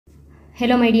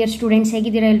Hello my dear students,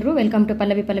 ಹೇಗಿದ್ದೀರಾ ಎಲ್ಲರೂ? Welcome to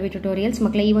Pallavi tutorials.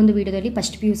 ಮಕ್ಕಳೇ, ಈ ಒಂದು ವಿಡಿಯೋದಲ್ಲಿ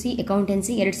first PUC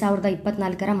accountancy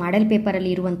 2024ರ model paper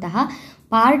ಅಲ್ಲಿ ಇರುವಂತಹ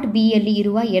ಪಾರ್ಟ್ ಬಿ ಯಲ್ಲಿ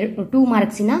ಇರುವ 2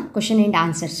 ಮಾರ್ಕ್ಸಿನ ಕ್ವೆಶ್ಚನ್ ಅಂಡ್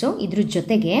ಆನ್ಸರ್ಸ್. ಇದ್ರ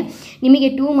ಜೊತೆಗೆ ನಿಮಗೆ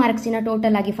 2 ಮಾರ್ಕ್ಸಿನ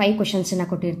ಟೋಟಲ್ ಆಗಿ 5 ಕ್ವೆಶ್ಚನ್ಸ್ ನ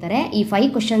ಕೊಟ್ಟಿರ್ತಾರೆ. ಈ 5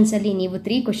 ಕ್ವೆಶ್ಚನ್ಸ್ ಅಲ್ಲಿ ನೀವು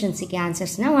 3 ಕ್ವೆಶ್ಚನ್ಸ್ ಗೆ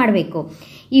ಆನ್ಸರ್ಸ್ ನ ಮಾಡಬೇಕು.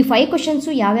 ಈ 5 ಕ್ವೆಶ್ಚನ್ಸ್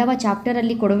ಯಾವ ಚಾಪ್ಟರ್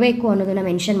ಅಲ್ಲಿ ಕೊಡಬೇಕು ಅನ್ನೋದನ್ನ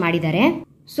ಮೆನ್ಷನ್ ಮಾಡಿದ್ದಾರೆ.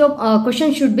 So question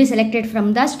should be selected from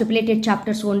the stipulated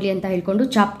chapters only ಅಂತ ಹೇಳ್ಕೊಂಡು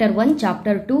chapter 1,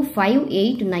 chapter 2, 5,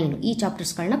 8, 9 ಈ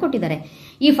ಚಾಪ್ಟರ್ಸ್ ಗಳನ್ನ ಕೊಟ್ಟಿದ್ದಾರೆ.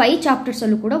 ಈ 5 ಚಾಪ್ಟರ್ಸ್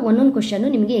ಅಲ್ಲೂ ಕೂಡ ಒಂದೊಂದು ಕ್ವೆಶ್ಚನ್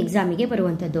ನಿಮಗೆ ಎಕ್ಸಾಮಿಗೆ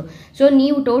ಬರುವಂತದ್ದು. ಸೊ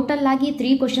ನೀವು ಟೋಟಲ್ ಆಗಿ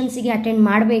 3 ಕ್ವೆಶ್ಚನ್ಸ್ ಗೆ ಅಟೆಂಡ್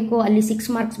ಮಾಡಬೇಕು, ಅಲ್ಲಿ 6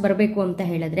 ಮಾರ್ಕ್ಸ್ ಬರಬೇಕು ಅಂತ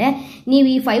ಹೇಳಿದ್ರೆ ನೀವು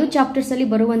ಈ 5 ಚಾಪ್ಟರ್ಸ್ ಅಲ್ಲಿ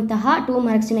ಬರುವಂತಹ 2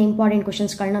 ಮಾರ್ಕ್ಸಿನ ಇಂಪಾರ್ಟೆಂಟ್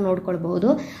ಕ್ವೆಶ್ಚನ್ಸ್ ಗಳನ್ನ ನೋಡ್ಕೊಳ್ಬಹುದು.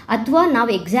 ಅಥವಾ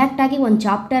ನಾವು ಎಕ್ಸಾಕ್ಟ್ ಆಗಿ ಒಂದು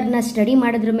ಚಾಪ್ಟರ್ ನ ಸ್ಟಡಿ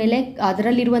ಮಾಡೋದ್ರ ಮೇಲೆ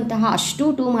ಅದರಲ್ಲಿರುವಂತಹ ಅಷ್ಟು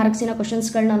 2 ಮಾರ್ಕ್ಸಿನ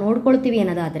ಕ್ವೆಶ್ಚನ್ಸ್ ಗಳನ್ನ ನೋಡ್ಕೊಳ್ತೀವಿ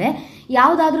ಅನ್ನೋದಾದ್ರೆ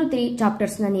ಯಾವ್ದಾದ್ರೂ 3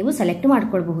 ಚಾಪ್ಟರ್ಸ್ ನೀವು ಸೆಲೆಕ್ಟ್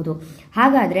ಮಾಡ್ಕೊಳ್ಬಹುದು.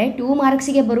 ಹಾಗಾದ್ರೆ 2 ಮಾರ್ಕ್ಸ್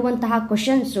ಗೆ ಬರುವಂತಹ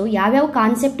ಕ್ವೆಶ್ಚನ್ಸ್ ಯಾವ್ಯಾವ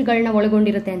ಕಾನ್ಸೆಪ್ಟ್ ಗಳನ್ನ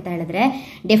ಒಳಗೊಂಡಿರುತ್ತೆ ಅಂತ ಹೇಳಿದ್ರೆ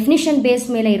ಡೆಫಿನಿಷನ್ ಬೇಸ್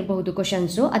ಮೇಲೆ ಇರಬಹುದು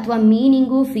ಕ್ವೆಶ್ಚನ್ಸ್, ಅಥವಾ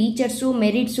meaning, features,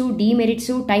 merits,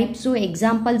 demerits, types,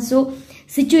 examples,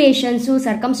 situations,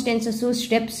 circumstances,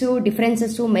 steps,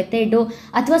 differences, method,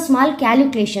 ಅಥವಾ ಸ್ಮಾಲ್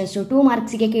ಕ್ಯಾಲ್ಕುಲೇಷನ್ಸ್, 2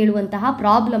 ಮಾರ್ಕ್ಸ್ ಗೆ ಕೇಳುವಂತಹ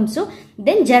ಪ್ರಾಬ್ಲಮ್ಸ್,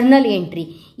 ದೆನ್ ಜರ್ನಲ್ ಎಂಟ್ರಿ.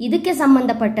 ಇದಕ್ಕೆ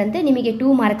ಸಂಬಂಧಪಟ್ಟಂತೆ ನಿಮಗೆ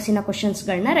 2 ಮಾರ್ಕ್ಸಿನ ಕ್ವೆಶ್ಚನ್ಸ್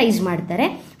ಗಳನ್ನ ರೈಸ್ ಮಾಡ್ತಾರೆ.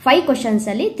 5 ಕ್ವೆಶ್ಚನ್ಸ್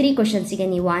ಅಲ್ಲಿ 3 ಕ್ವೆಶ್ಚನ್ಸ್ ಗೆ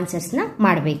ನೀವು ಆನ್ಸರ್ಸ್ ನ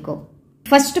ಮಾಡಬೇಕು.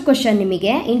 ಫಸ್ಟ್ ಕ್ವೆಶ್ಚನ್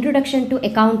ನಿಮಗೆ ಇಂಟ್ರೊಡಕ್ಷನ್ ಟು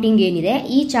ಅಕೌಂಟಿಂಗ್ ಏನಿದೆ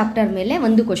ಈ ಚಾಪ್ಟರ್ ಮೇಲೆ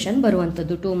ಒಂದು ಕ್ವೆಶ್ಚನ್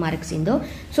ಬರುವಂತದ್ದು 2 ಮಾರ್ಕ್ಸ್ ಇಂದು.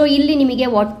 ಸೊ ಇಲ್ಲಿ ನಿಮಗೆ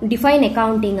ಡಿಫೈನ್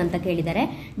ಅಕೌಂಟಿಂಗ್ ಅಂತ ಕೇಳಿದ್ದಾರೆ.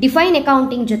 ಡಿಫೈನ್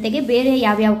ಅಕೌಂಟಿಂಗ್ ಜೊತೆಗೆ ಬೇರೆ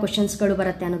ಯಾವ್ಯಾವ ಕ್ವೆಶ್ಚನ್ಸ್ ಗಳು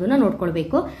ಬರುತ್ತೆ ಅನ್ನೋದನ್ನ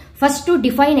ನೋಡ್ಕೊಳ್ಬೇಕು. ಫಸ್ಟ್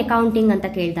ಡಿಫೈನ್ ಅಕೌಂಟಿಂಗ್ ಅಂತ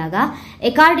ಕೇಳಿದಾಗ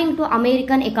according to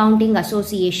American accounting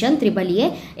association AAA,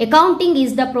 accounting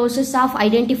is the process of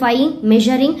identifying,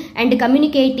 measuring and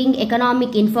communicating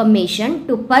economic information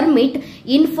to permit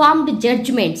informed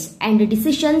judgements and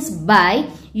decisions by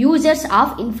users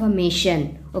of information.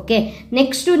 Okay,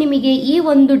 next ನಿಮಗೆ ಈ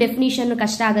ಒಂದು definition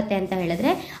ಕಷ್ಟ ಆಗುತ್ತೆ ಅಂತ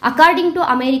ಹೇಳಿದ್ರೆ according to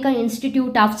American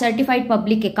institute of certified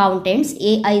public accountants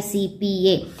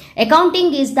 (AICPA),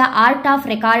 accounting is the art of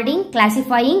recording,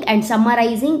 classifying and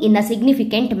summarising in a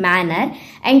significant manner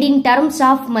and in terms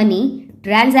of money,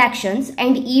 transactions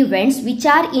and events which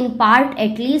are in part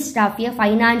at least of a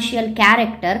financial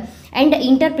character and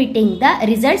interpreting the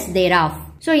results thereof.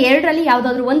 So ಎರಡರಲ್ಲಿ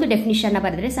ಯಾವ್ದಾದ್ರು ಒಂದು definition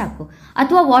ಬರೆದ್ರೆ ಸಾಕು.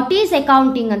 ಅಥವಾ what is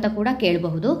accounting ಅಂತ ಕೂಡ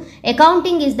ಕೇಳಬಹುದು.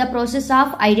 Accounting is the process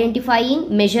of identifying,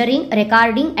 measuring,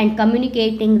 recording and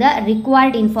communicating the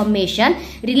required information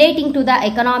relating to the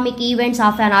economic events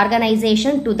of an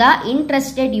organisation to the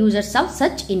interested users of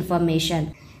such information.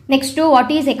 Next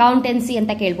what is accountancy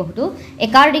ಅಂತ ಕೇಳಬಹುದು.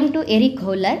 According to Eric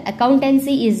ಹೋಲರ್,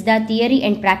 accountancy is the theory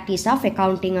and practice of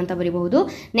accounting ಅಂತ ಬರೀಬಹುದು.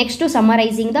 Next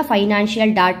summarising the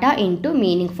financial data into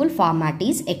meaningful format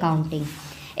is accounting.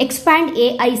 Expand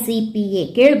AICPA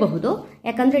ಕೇಳಬಹುದು,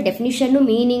 ಯಾಕಂದ್ರೆ definition,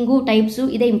 meaning, types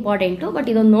ಇದೆ important.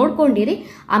 But ಇದನ್ನು ನೋಡ್ಕೊಂಡಿರಿ,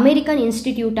 American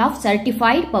institute of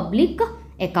certified public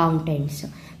accountants.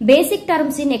 Basic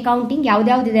terms in accounting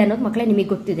ಯಾವ್ದಾವ್ದಿದೆ ಅನ್ನೋದು ಮಕ್ಕಳೇ ನಿಮಗೆ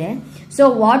ಗೊತ್ತಿದೆ. So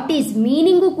what is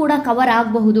meaning ಕೂಡ cover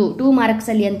ಆಗಬಹುದು 2 ಮಾರ್ಕ್ಸ್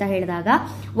ಅಲ್ಲಿ ಅಂತ ಹೇಳಿದಾಗ.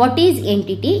 ವಾಟ್ ಈಸ್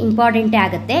ಎಂಟಿಟಿ ಇಂಪಾರ್ಟೆಂಟೇ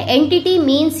ಆಗುತ್ತೆ. Entity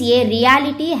means A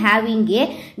reality having A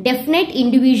definite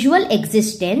individual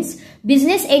existence.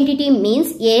 Business entity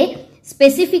means A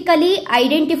specifically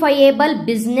identifiable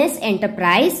business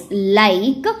enterprise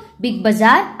like Big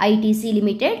Bazaar, ITC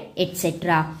Limited,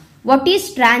 etc. What is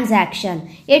transaction?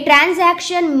 A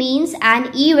transaction means an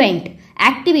event,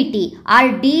 activity or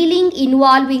dealing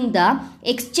involving the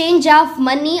exchange of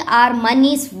money or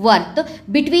money's worth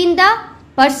between the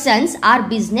persons or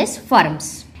business firms.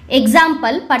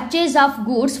 Example, purchase of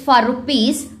goods for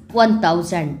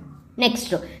 ₹1,000.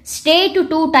 Next, state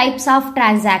 2 types of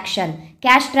transaction: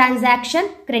 cash transaction,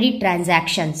 credit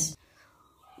transactions.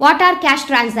 What are cash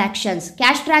transactions?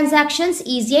 Cash transactions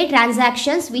is a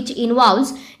transactions which involves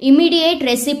immediate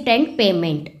receipt and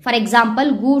payment. For example,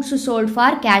 goods sold for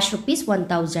cash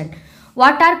 ₹1,000.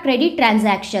 What are credit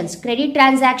transactions? Credit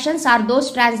transactions are those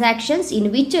transactions in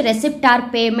which receipt or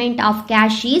payment of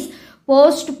cash is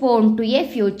postponed to a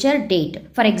future date.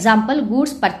 For example,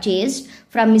 goods purchased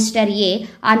from Mr. A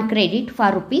on credit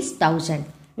for ₹1,000.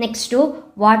 Next,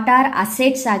 what are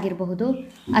assets ಆಗಿರಬಹುದು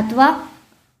ಅಥವಾ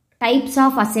types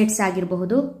of assets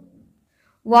ಆಗಿರಬಹುದು.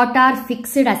 What are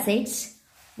fixed assets,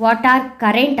 what are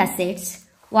current assets,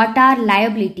 what are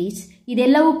liabilities,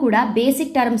 ಇದೆಲ್ಲವೂ ಕೂಡ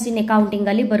basic terms ಇನ್ accounting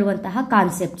ಅಲ್ಲಿ ಬರುವಂತಹ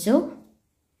concepts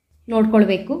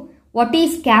ನೋಡ್ಕೊಳ್ಬೇಕು. What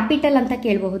is capital ಅಂತ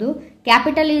ಕೇಳಬಹುದು.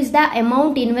 Capital is the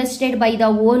amount invested by the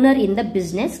owner in the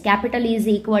business. Capital is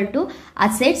equal to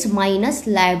assets minus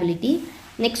liability.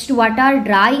 Next, what are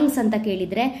drawings ಅಂತ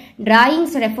ಕೇಳಿದ್ರೆ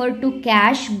drawings refer to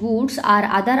cash, goods R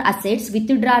other assets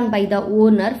withdrawn by the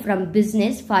owner from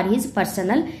business for his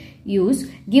personal use.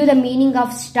 Give the meaning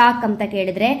of stock ಅಂತ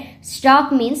ಕೇಳಿದ್ರೆ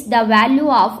stock means the value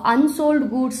of unsold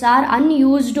goods R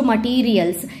unused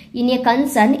materials in a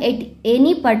concern at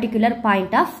any particular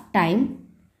point of time.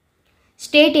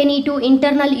 State any two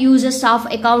internal uses of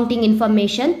accounting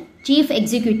information, chief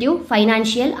executive,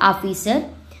 financial officer.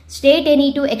 State any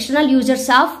two external users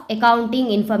of accounting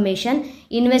information,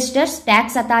 investors,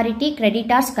 tax authority,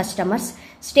 creditors, customers.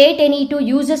 State any two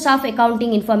users of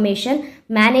accounting information,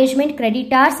 management,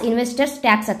 creditors, investors,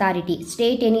 tax authority.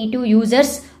 State any two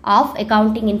users of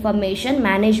accounting information,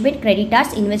 management,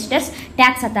 creditors, investors,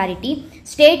 tax authority.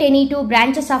 State any two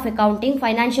branches of accounting,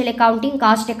 financial accounting,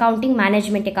 cost accounting,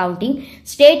 management accounting.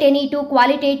 State any two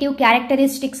qualitative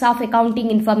characteristics of accounting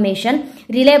information,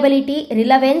 reliability,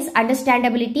 relevance,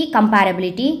 understandability,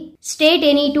 comparability. State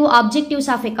any two objectives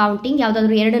of accounting,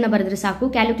 ಯಾವುದಾದರೂ ಎರಡನ್ನ ಬರೆದ್ರೆ ಸಾಕು.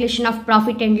 Calculation of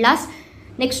profit and loss.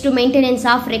 Next to maintenance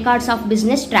of records of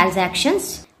business transactions.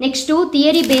 Next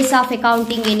theory base of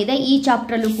accounting ಏನಿದೆ ಈ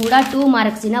chapter ಅಲ್ಲೂ ಕೂಡ 2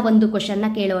 ಮಾರ್ಕ್ಸಿನ ಒಂದು question ನ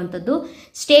ಕೇಳುವಂತದ್ದು.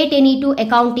 State any two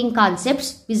accounting concepts,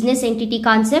 business entity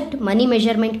concept, ಮನಿ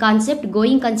measurement concept,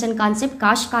 going concern concept,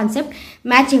 cost concept,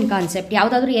 matching concept.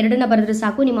 ಯಾವುದಾದ್ರೂ ಎರಡನ್ನ ಬರೆದ್ರೆ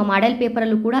ಸಾಕು. ನಿಮ್ಮ ಮಾಡೆಲ್ ಪೇಪರ್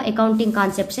ಅಲ್ಲೂ ಕೂಡ accounting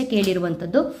ಕಾನ್ಸೆಪ್ಟ್ಸೇ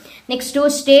ಕೇಳಿರುವಂತದ್ದು. Next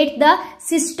state the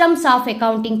systems of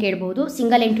accounting ಕೇಳಬಹುದು.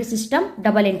 Single entry system,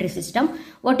 double entry system.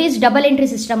 What is double entry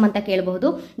system ಅಂತ ಕೇಳಬಹುದು.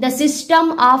 The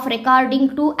system of recording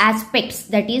to aspects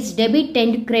that is debit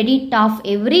and credit of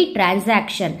every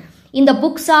transaction in the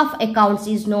books of accounts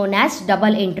is known as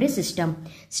double entry system.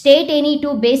 State any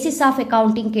two basis of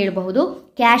accounting ಕೇಳಬಹುದು.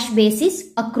 Cash basis,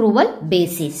 accrual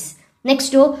basis.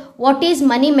 Next, what is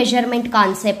money measurement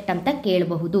concept ಅಂತ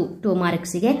ಕೇಳಬಹುದು 2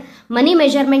 ಮಾರ್ಕ್ಸ್ಗೆ. Money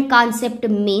measurement concept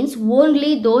means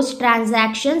only those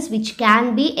transactions which can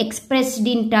be expressed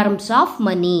in terms of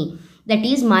money. That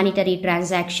is monetary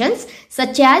transactions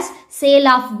such as sale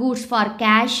of goods for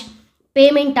cash,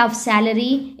 payment of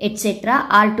salary, etc.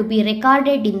 are to be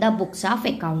recorded in the books of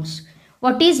accounts.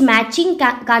 What is matching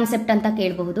concept anta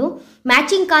kelಬಹುದು.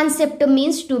 Matching concept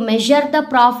means to measure the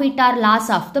profit or loss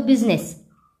of the business.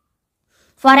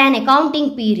 For an accounting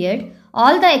period,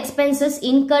 all the expenses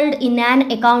incurred in an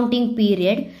accounting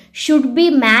period should be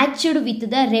matched with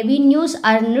the revenues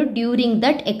earned during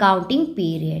that accounting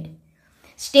period.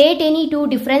 State any two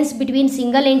difference between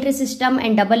single entry system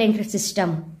and double entry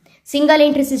system. Single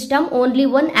entry system, only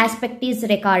one aspect is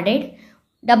recorded.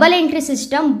 Double entry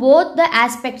system, both the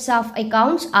aspects of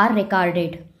accounts are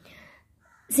recorded.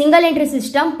 Single entry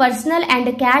system, personal and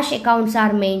cash accounts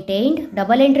are maintained.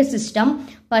 Double entry system,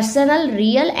 personal,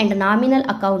 real and nominal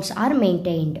accounts are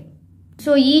maintained.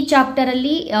 So, ಈ chapter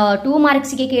ಅಲ್ಲಿ 2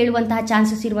 ಮಾರ್ಕ್ಸ್ಗೆ ಕೇಳುವಂತಹ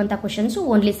chances ಇರುವಂತಹ questions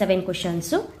only 7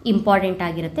 questions important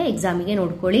ಆಗಿರುತ್ತೆ. ಎಕ್ಸಾಮಿಗೆ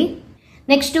ನೋಡ್ಕೊಳ್ಳಿ.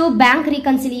 Next bank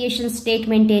reconciliation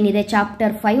statement ಏನಿದೆ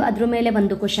chapter 5 ಅದ್ರ ಮೇಲೆ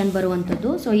ಒಂದು ಕ್ವಶನ್ ಬರುವಂತದ್ದು.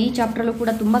 ಸೊ ಈ ಚಾಪ್ಟರ್ ಅಲ್ಲೂ ಕೂಡ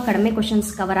ತುಂಬಾ ಕಡಿಮೆ ಕ್ವಶನ್ಸ್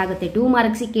ಕವರ್ ಆಗುತ್ತೆ. 2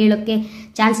 ಮಾರ್ಕ್ಸ್ ಕೇಳೋಕೆ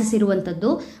ಚಾನ್ಸಸ್ ಇರುವಂತದ್ದು.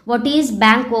 What is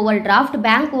bank over draft?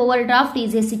 Bank over draft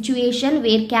is A situation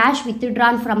wear cash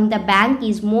withdrawn from the bank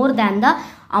is more than the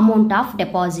amount of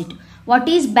deposit. What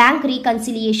is bank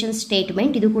reconciliation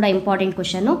statement? ಇದು ಕೂಡ important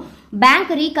question. Bank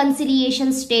reconciliation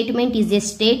statement is a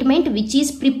statement which is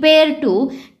prepared to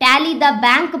tally the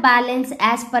bank balance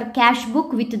as per cash book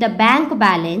with the bank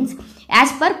balance as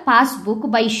per passbook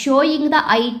by showing the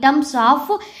items of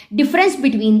difference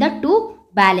between the two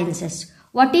balances.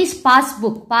 What is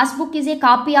passbook? Passbook is a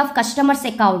copy of customer's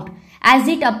account as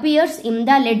it appears in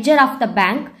the ledger of the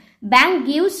bank. Bank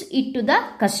gives it to the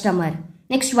customer.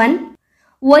 Next one.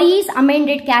 Why is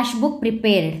amended cash book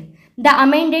prepared? The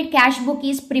amended cash book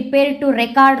is prepared to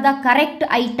record the correct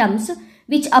items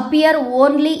which appear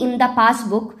only in the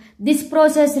passbook. This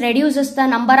process reduces the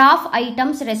number of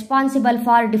items responsible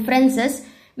for differences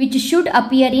which should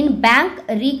appear in bank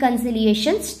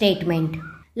reconciliation statement.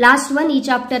 Last one, ee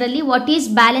chapter alli what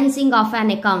is balancing of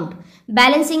an account?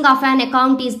 Balancing of an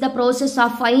account is the process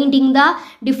of finding the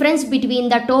difference between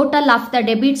the total of the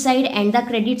debit side and the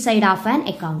credit side of an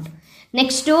account.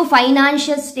 Next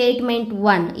financial statement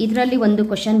 1 ಇದರಲ್ಲಿ ಒಂದು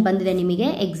question ಬಂದಿದೆ ನಿಮಗೆ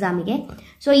ಎಕ್ಸಾಮಿಗೆ.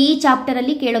 So ಈ chapter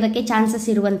ಅಲ್ಲಿ ಕೇಳೋದಕ್ಕೆ chances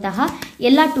ಇರುವಂತಹ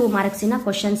ಎಲ್ಲ 2 ಮಾರ್ಕ್ಸಿನ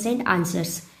questions and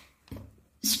answers.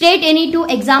 State any 2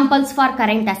 examples for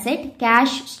current asset,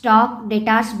 cash, stock,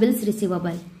 ಡೆಟಾರ್ಸ್, bills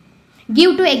receivable.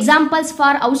 Give 2 examples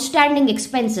for outstanding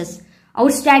expenses,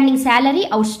 outstanding salary,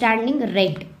 outstanding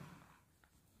rent.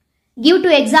 Give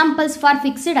 2 examples for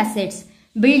fixed assets,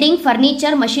 building,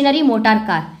 furniture, machinery, motor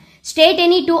car. State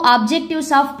any 2 objectives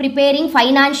of preparing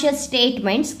financial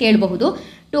statements ಕೇಳಬಹುದು.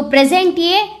 To present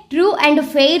a true and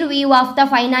fair view of the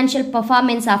financial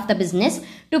performance of the business.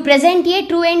 To present a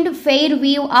true and fair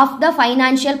view of the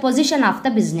financial position of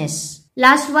the business.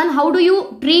 Last one, how do you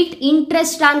treat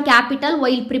interest on capital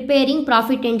while preparing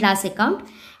profit and loss account?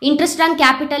 Interest on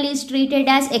capital is treated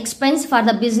as expense for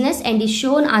the business and is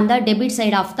shown on the debit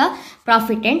side of the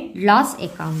profit and loss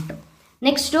account.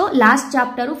 Next last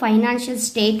chapter financial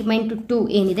statement 2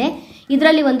 ಏನಿದೆ,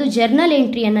 ಇದರಲ್ಲಿ ಒಂದು journal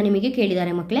ಎಂಟ್ರಿಯನ್ನು ನಿಮಗೆ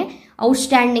ಕೇಳಿದ್ದಾರೆ ಮಕ್ಕಳೇ.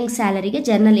 Outstanding ಸ್ಯಾಲರಿಗೆ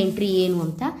journal entry ಏನು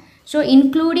ಅಂತ. So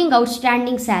including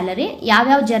outstanding salary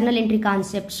ಯಾವ್ಯಾವ journal entry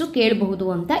concepts ಕೇಳಬಹುದು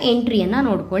ಅಂತ ಎಂಟ್ರಿಯನ್ನು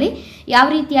ನೋಡ್ಕೊಳ್ಳಿ. ಯಾವ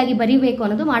ರೀತಿಯಾಗಿ ಬರೀಬೇಕು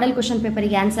ಅನ್ನೋದು ಮಾಡೆಲ್ ಕ್ವಶನ್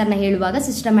ಪೇಪರಿಗೆ ಆನ್ಸರ್ನ ಹೇಳುವಾಗ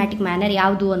ಸಿಸ್ಟಮ್ಯಾಟಿಕ್ ಮ್ಯಾನರ್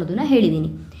ಯಾವುದು ಅನ್ನೋದನ್ನ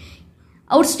ಹೇಳಿದ್ದೀನಿ.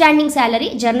 Outstanding salary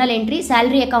journal entry,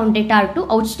 salary account debtor to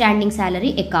outstanding salary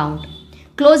account.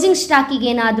 Closing ಸ್ಟಾಕಿಗೆ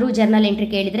ಏನಾದರೂ ಜರ್ನಲ್ ಎಂಟ್ರಿ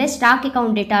ಕೇಳಿದರೆ stock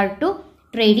account debtor to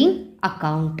trading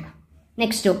account.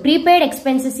 Next prepaid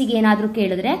ಎಕ್ಸ್ಪೆನ್ಸಸ್ಗೆ ಏನಾದರೂ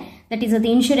ಕೇಳಿದ್ರೆ ದಟ್ ಈಸ್ ಅದು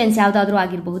ಇನ್ಶೂರೆನ್ಸ್ ಯಾವುದಾದ್ರೂ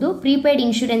ಆಗಿರಬಹುದು, prepaid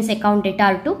insurance account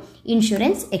debtor to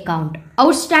insurance account.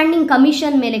 Outstanding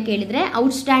commission ಮೇಲೆ ಕೇಳಿದರೆ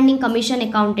outstanding commission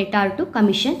account debtor to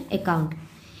commission account.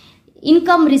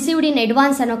 Income received in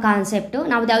advance ಅನ್ನೋ concept,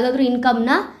 ನಾವು ಯಾವುದಾದ್ರೂ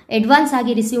ಇನ್ಕಮ್ನ ಅಡ್ವಾನ್ಸ್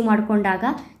ಆಗಿ ರಿಸೀವ್ ಮಾಡಿಕೊಂಡಾಗ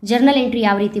ಜರ್ನಲ್ ಎಂಟ್ರಿ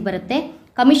ಯಾವ ರೀತಿ ಬರುತ್ತೆ,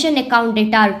 commission account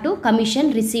debtor to commission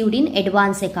received in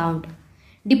advance account.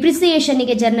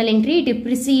 ಡಿಪ್ರಿಸಿಯೇಷನ್ಗೆ journal entry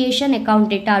depreciation account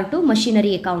debtor to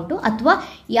machinery account, ಅಥವಾ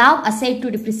ಯಾವ ಅಸೆಟ್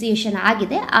ಡಿಪ್ರಿಸಿಯೇಷನ್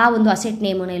ಆಗಿದೆ ಆ ಒಂದು ಅಸೆಟ್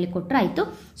ನೇಮನ್ನು ಇಲ್ಲಿ ಕೊಟ್ಟರೆ ಆಯಿತು.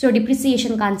 ಸೊ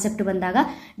ಡಿಪ್ರಿಸಿಯೇಷನ್ ಕಾನ್ಸೆಪ್ಟ್ ಬಂದಾಗ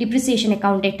ಡಿಪ್ರಿಸಿಯೇಷನ್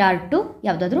ಅಕೌಂಟ್ ಡೆಟಾರ್ ಟು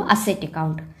ಯಾವುದಾದ್ರೂ asset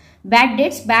account. Bad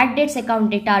dates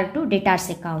account debtor to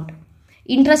ಡೆಟಾರ್ಸ್ account.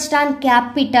 Interest on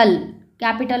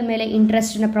capital ಮೇಲೆ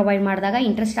ಇಂಟ್ರೆಸ್ಟ್ನ ಪ್ರೊವೈಡ್ ಮಾಡಿದಾಗ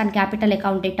interest on capital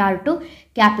account debtor to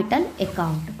capital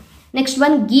account. Next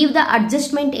one, give the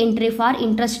adjustment entry for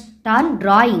interest on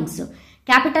drawings.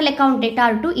 Capital account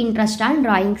debtor to interest on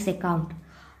drawings account.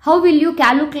 How will you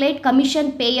calculate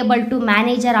commission payable to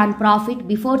manager on profit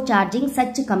before charging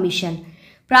such commission?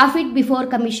 Profit before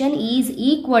commission is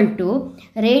equal to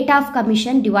rate of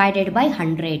commission divided by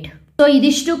 100. So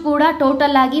ಇದಿಷ್ಟು ಕೂಡ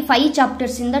total ಆಗಿ 5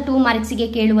 chapters ಇಂದ 2 ಮಾರ್ಕ್ಸ್ಗೆ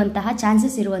ಕೇಳುವಂತಹ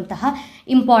chances ಇರುವಂತಹ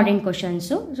important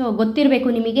questions. So ಗೊತ್ತಿರಬೇಕು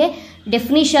ನಿಮಗೆ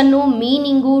ಡೆಫಿನಿಷನ್ನು,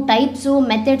 meaning, types,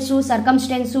 methods,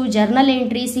 ಸರ್ಕಮ್ಸ್ಟೆನ್ಸು, journal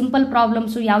entry, simple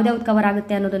problems ಯಾವ್ದಾವ್ದು cover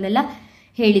ಆಗುತ್ತೆ ಅನ್ನೋದನ್ನೆಲ್ಲ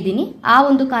ಹೇಳಿದ್ದೀನಿ. ಆ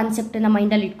ಒಂದು ಕಾನ್ಸೆಪ್ಟನ್ನು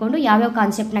ಮೈಂಡಲ್ಲಿ ಇಟ್ಕೊಂಡು ಯಾವ್ಯಾವ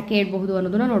ಕಾನ್ಸೆಪ್ಟ್ನ ಕೇಳಬಹುದು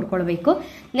ಅನ್ನೋದನ್ನ ನೋಡ್ಕೊಳ್ಬೇಕು.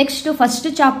 ನೆಕ್ಸ್ಟ್ ಫಸ್ಟ್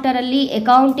ಚಾಪ್ಟರಲ್ಲಿ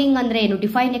ಅಕೌಂಟಿಂಗ್ ಅಂದರೆ ಏನು,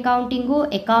 ಡಿಫೈನ್ ಅಕೌಂಟಿಂಗು,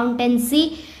 ಅಕೌಂಟೆನ್ಸಿ,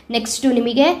 ನೆಕ್ಸ್ಟ್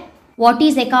ನಿಮಗೆ what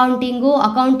is accounting,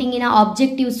 ಅಕೌಂಟಿಂಗಿನ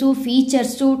objectives,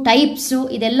 features, types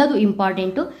ಇದೆಲ್ಲದು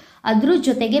important. ಅದ್ರ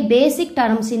ಜೊತೆಗೆ ಬೇಸಿಕ್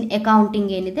ಟರ್ಮ್ಸ್ ಇನ್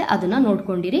ಅಕೌಂಟಿಂಗ್ ಏನಿದೆ ಅದನ್ನು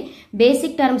ನೋಡ್ಕೊಂಡಿರಿ.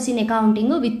 Basic terms in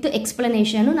accounting with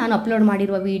explanation ನಾನು ಅಪ್ಲೋಡ್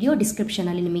ಮಾಡಿರುವ ವಿಡಿಯೋ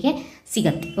ಡಿಸ್ಕ್ರಿಪ್ಷನಲ್ಲಿ ನಿಮಗೆ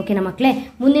ಸಿಗುತ್ತೆ. ಓಕೆನಾ ಮಕ್ಕಳೇ?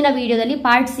 ಮುಂದಿನ ವಿಡಿಯೋದಲ್ಲಿ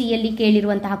ಪಾರ್ಟ್ ಸಿ ಯಲ್ಲಿ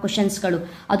ಕೇಳಿರುವಂತಹ ಕ್ವಶನ್ಸ್ಗಳು,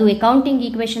 ಅದು ಅಕೌಂಟಿಂಗ್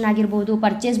ಈಕ್ವೇಷನ್ ಆಗಿರ್ಬೋದು,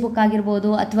 ಪರ್ಚೇಸ್ ಬುಕ್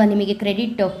ಆಗಿರ್ಬೋದು, ಅಥವಾ ನಿಮಗೆ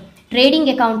ಟ್ರೇಡಿಂಗ್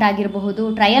ಅಕೌಂಟ್ ಆಗಿರಬಹುದು,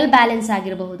 ಟ್ರಯಲ್ ಬ್ಯಾಲೆನ್ಸ್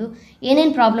ಆಗಿರಬಹುದು,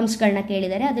 ಏನೇನು ಪ್ರಾಬ್ಲಮ್ಸ್ಗಳನ್ನ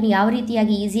ಕೇಳಿದರೆ ಅದನ್ನು ಯಾವ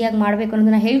ರೀತಿಯಾಗಿ ಈಸಿಯಾಗಿ ಮಾಡಬೇಕು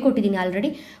ಅನ್ನೋದನ್ನ ಹೇಳ್ಕೊಟ್ಟಿದ್ದೀನಿ ಆಲ್ರೆಡಿ.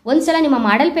 ಒಂದ್ಸಲ ನಿಮ್ಮ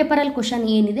ಮಾಡೆಲ್ ಪೇಪರಲ್ಲಿ ಕ್ವಶನ್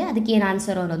ಏನಿದೆ ಅದಕ್ಕೆ ಏನು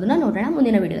ಆನ್ಸರ್ ಅನ್ನೋದನ್ನ ನೋಡೋಣ.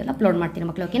 ಮುಂದಿನ ವಿಡಿಯೋದಲ್ಲಿ ಅಪ್ಲೋಡ್ ಮಾಡ್ತೀನಿ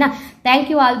ಮಕ್ಕಳು. ಓಕೆನಾ?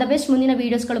 Thank you, all the best. ಮುಂದಿನ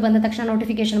ವೀಡಿಯೋಸ್ಗಳು ಬಂದ ತಕ್ಷಣ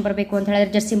ನೋಟಿಫಿಕೇಶನ್ ಬರಬೇಕು ಅಂತ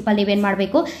ಹೇಳಿದ್ರೆ ಜಸ್ಟ್ ಸಿಂಪಲ್ ನೀವೇನು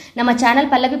ಮಾಡಬೇಕು, ನಮ್ಮ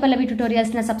ಚಾನಲ್ ಪಲ್ಲವಿ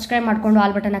ಟ್ಯುಟೋರಿಯಲ್ಸ್ನ ಸಬ್ಸ್ಕ್ರೈಬ್ ಮಾಡ್ಕೊಂಡು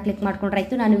ಆಲ್ ಬಟನ್ನ ಕ್ಲಿಕ್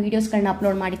ಮಾಡ್ಕೊಂಡ್ರಾಯ್ತು. ನಾನು ವೀಡಿಯೋಸ್ಗಳನ್ನ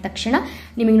ಅಪ್ಲೋಡ್ ಮಾಡಿದ ತಕ್ಷಣ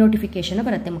ನಿಮಗೆ ನೋಟಿಫಿಕೇಶನ್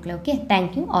ಬರುತ್ತೆ ಮಕ್ಕಳು. Okay,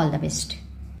 thank you, all the best.